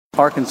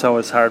Arkansas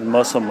has hired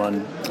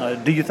Musselman.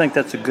 Do you think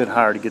that's a good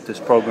hire to get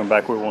this program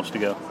back where it wants to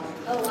go?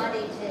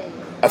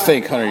 I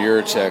think Hunter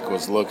Yurachek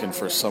was looking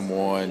for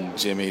someone,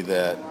 Jimmy,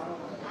 that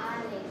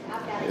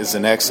is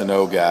an X and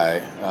O guy.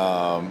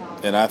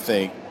 And I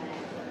think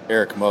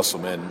Eric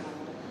Musselman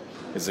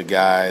is a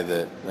guy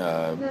that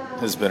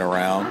has been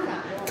around,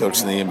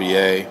 coaching the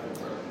NBA.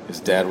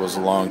 His dad was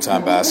a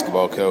longtime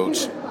basketball coach.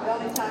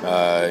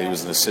 He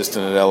was an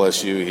assistant at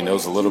LSU. He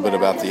knows a little bit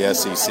about the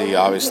SEC,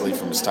 obviously,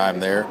 from his time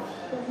there.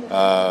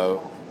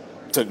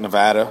 Took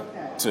Nevada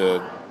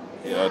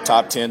to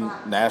top 10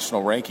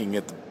 national ranking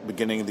at the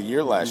beginning of the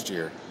year last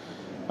year.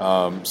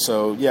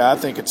 So, yeah, I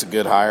think it's a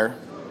good hire.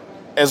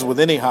 As with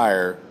any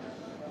hire,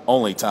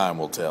 only time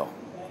will tell.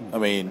 I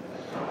mean,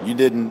 you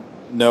didn't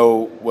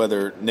know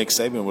whether Nick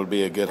Saban would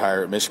be a good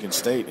hire at Michigan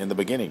State in the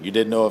beginning. You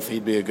didn't know if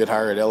he'd be a good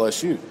hire at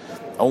LSU.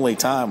 Only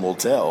time will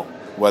tell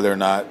whether or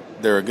not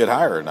they're a good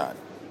hire or not.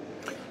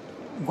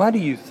 Why do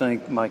you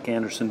think Mike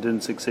Anderson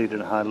didn't succeed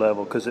at a high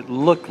level? Because it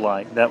looked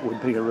like that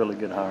would be a really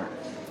good hire.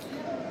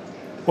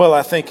 Well,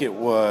 I think it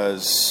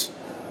was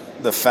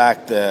the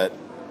fact that,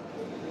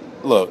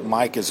 look,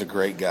 Mike is a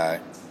great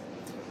guy.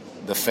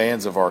 The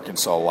fans of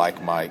Arkansas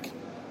like Mike,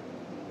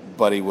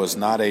 but he was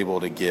not able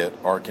to get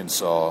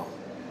Arkansas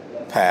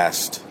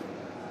past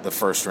the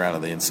first round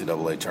of the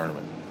NCAA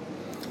tournament.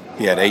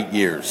 He had 8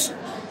 years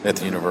at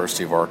the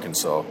University of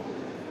Arkansas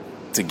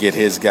to get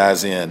his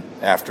guys in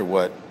after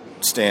what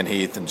Stan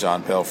Heath and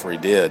John Pelfrey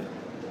did.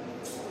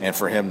 And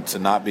for him to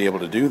not be able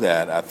to do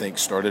that, I think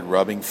started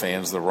rubbing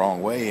fans the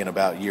wrong way in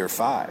about year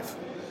 5.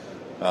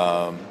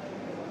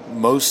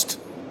 Most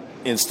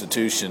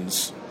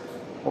institutions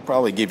will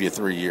probably give you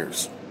 3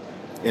 years.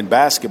 In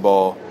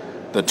basketball,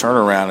 the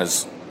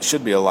turnaround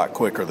should be a lot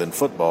quicker than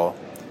football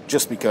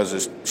just because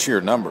of sheer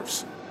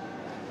numbers.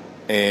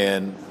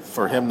 And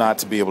for him not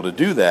to be able to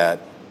do that,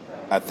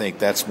 I think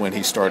that's when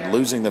he started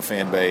losing the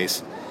fan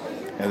base.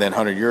 And then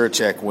Hunter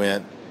Yurachek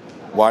went,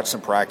 watched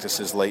some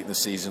practices late in the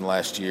season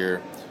last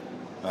year,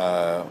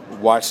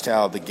 watched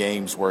how the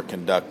games were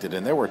conducted.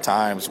 And there were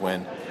times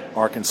when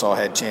Arkansas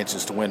had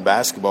chances to win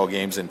basketball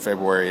games in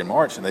February and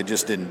March, and they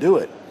just didn't do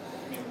it.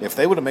 If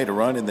they would have made a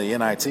run in the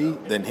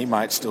NIT, then he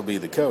might still be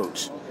the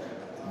coach.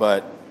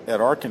 But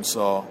at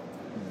Arkansas,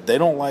 they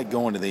don't like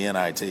going to the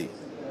NIT.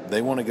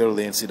 They want to go to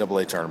the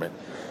NCAA tournament.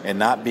 And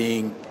not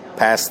being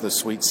past the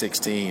Sweet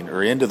 16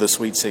 or into the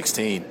Sweet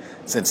 16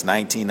 since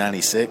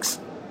 1996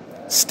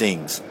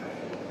 stings.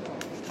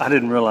 I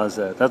didn't realize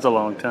that. That's a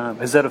long time.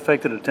 Has that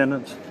affected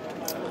attendance?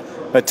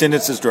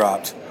 Attendance has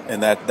dropped,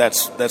 and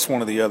that's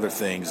one of the other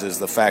things is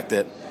the fact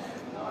that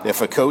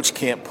if a coach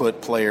can't put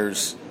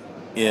players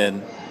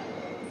in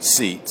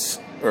seats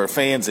or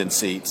fans in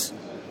seats,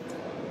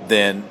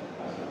 then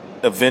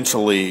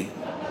eventually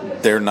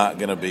they're not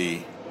going to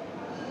be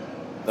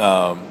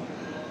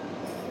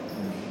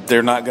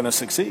they're not going to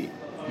succeed.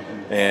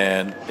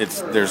 And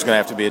there's going to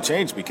have to be a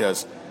change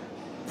because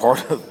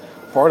part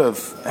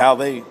of how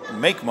they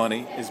make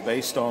money is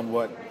based on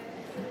what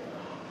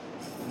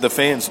the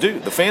fans do.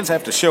 The fans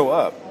have to show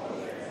up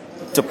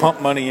to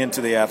pump money into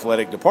the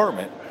athletic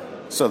department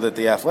so that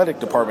the athletic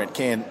department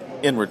can,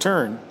 in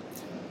return,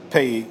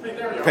 pay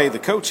the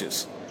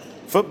coaches.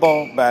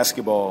 Football,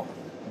 basketball,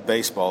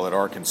 baseball at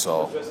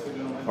Arkansas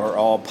are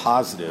all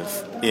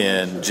positive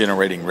in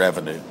generating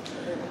revenue.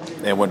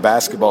 And when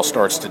basketball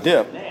starts to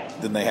dip,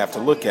 then they have to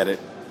look at it.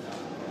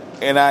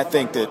 And I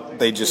think that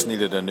they just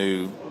needed a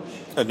new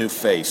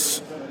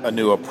face, a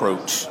new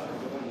approach,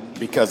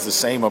 because the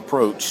same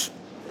approach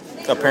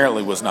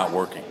apparently was not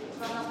working.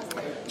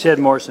 Chad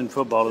Morrison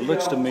football, it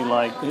looks to me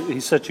like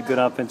he's such a good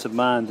offensive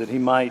mind that he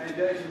might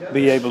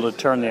be able to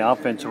turn the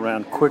offense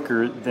around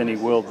quicker than he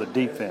will the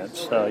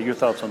defense. Your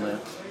thoughts on that?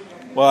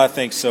 Well, I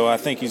think so. I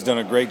think he's done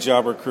a great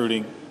job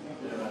recruiting.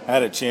 I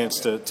had a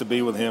chance to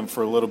be with him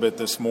for a little bit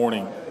this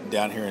morning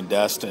down here in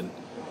Destin,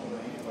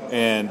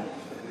 and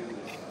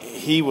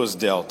he was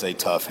dealt a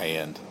tough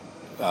hand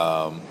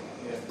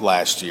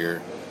last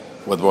year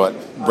with what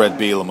Brett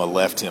Bielema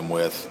left him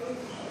with.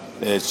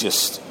 It's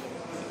just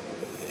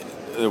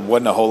there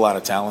wasn't a whole lot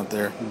of talent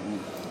there. Mm-hmm.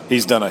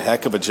 He's done a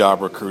heck of a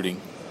job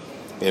recruiting.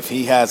 If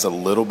he has a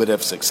little bit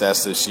of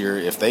success this year,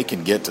 if they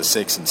can get to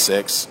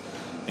 6-6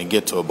 and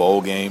get to a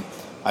bowl game,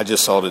 I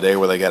just saw today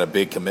where they got a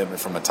big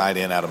commitment from a tight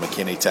end out of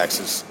McKinney,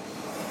 Texas.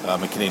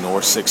 McKinney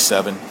North,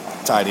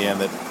 6'7", tight end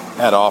that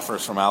had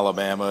offers from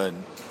Alabama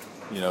and,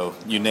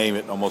 you name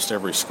it, almost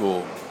every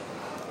school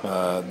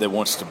that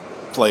wants to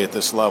play at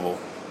this level.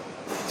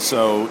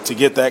 So to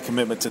get that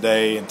commitment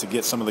today and to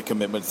get some of the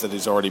commitments that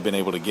he's already been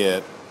able to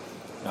get,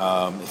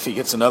 if he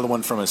gets another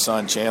one from his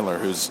son Chandler,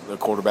 who's a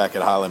quarterback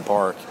at Highland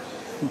Park,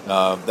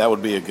 that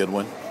would be a good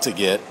one to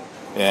get.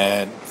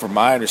 And from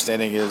my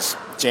understanding is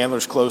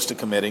Chandler's close to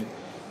committing.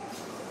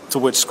 To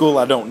which school,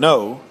 I don't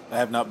know. I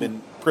have not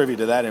been privy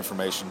to that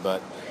information,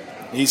 but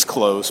he's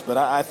close. But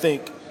I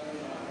think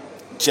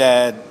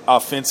Chad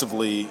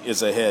offensively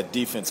is ahead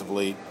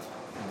defensively.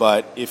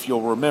 But if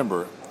you'll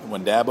remember,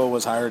 when Dabo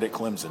was hired at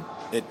Clemson,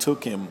 it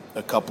took him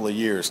a couple of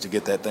years to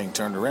get that thing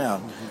turned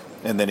around,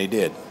 and then he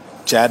did.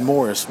 Chad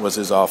Morris was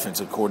his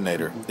offensive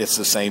coordinator. It's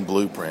the same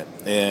blueprint.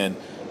 And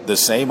the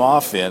same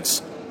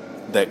offense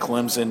that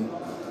Clemson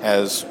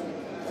has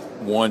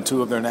won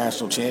 2 of their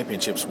national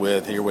championships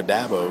with here with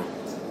Dabo,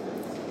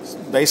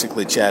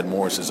 basically Chad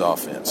Morris's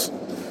offense.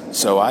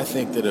 So I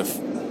think that if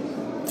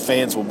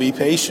fans will be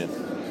patient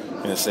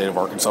in the state of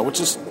Arkansas, which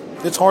is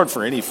it's hard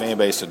for any fan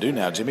base to do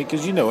now, Jimmy,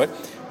 because you know it.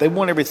 They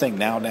want everything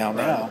now.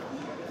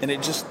 And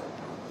it just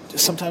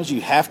sometimes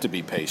you have to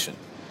be patient.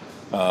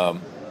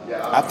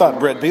 I thought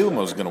Brett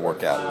Bielema was going to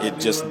work out. It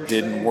just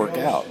didn't work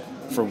out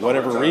for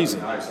whatever reason.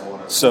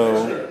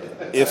 So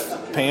if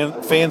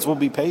fans will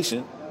be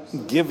patient,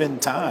 given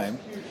time,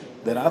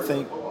 then I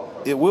think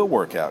it will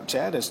work out.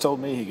 Chad has told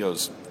me, he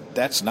goes,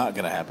 that's not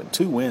going to happen.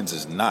 2 wins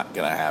is not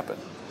going to happen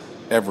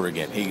ever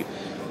again.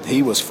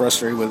 He was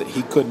frustrated with it.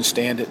 He couldn't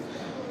stand it.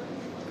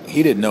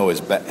 He didn't know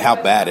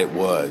how bad it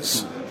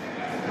was,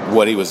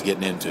 what he was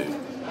getting into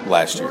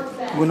last year.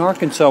 When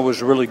Arkansas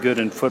was really good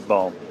in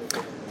football,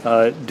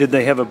 did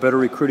they have a better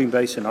recruiting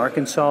base in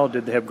Arkansas?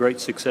 Did they have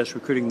great success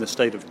recruiting in the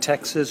state of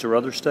Texas or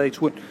other states?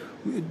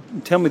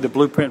 Tell me the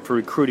blueprint for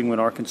recruiting when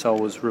Arkansas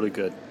was really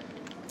good.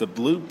 The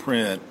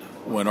blueprint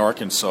when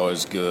Arkansas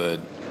is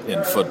good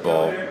in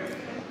football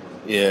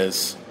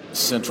is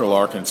Central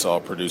Arkansas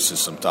produces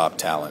some top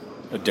talent.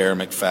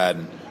 Darren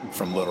McFadden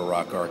from Little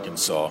Rock,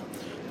 Arkansas.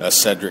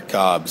 Cedric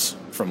Cobbs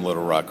from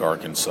Little Rock,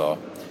 Arkansas.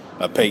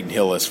 Peyton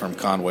Hillis from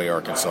Conway,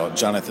 Arkansas.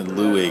 Jonathan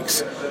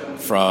Luigs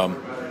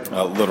from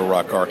Little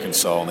Rock,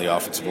 Arkansas on the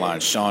offensive line.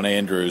 Sean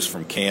Andrews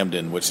from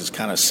Camden, which is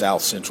kind of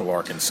south central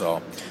Arkansas.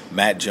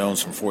 Matt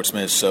Jones from Fort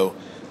Smith. So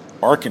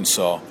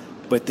Arkansas,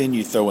 but then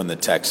you throw in the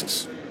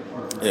Texas.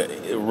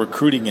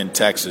 Recruiting in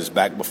Texas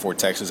back before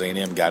Texas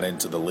A&M got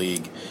into the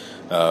league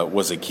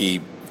was a key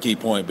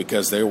point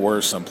because there were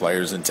some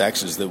players in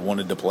Texas that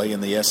wanted to play in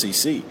the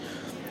SEC.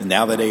 And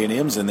now that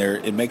A&M's in there,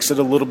 it makes it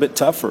a little bit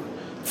tougher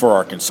for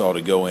Arkansas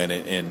to go in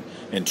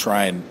and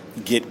try and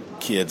get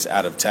kids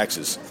out of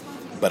Texas.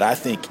 But I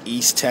think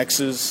East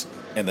Texas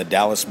and the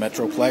Dallas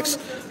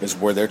Metroplex is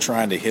where they're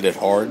trying to hit it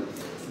hard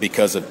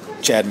because of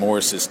Chad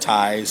Morris's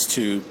ties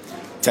to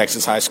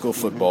Texas high school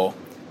football,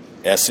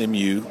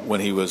 SMU when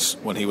he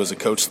was a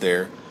coach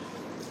there,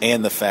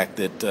 and the fact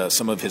that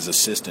some of his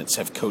assistants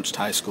have coached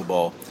high school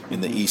ball in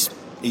the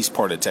east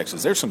part of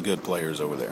Texas. There's some good players over there.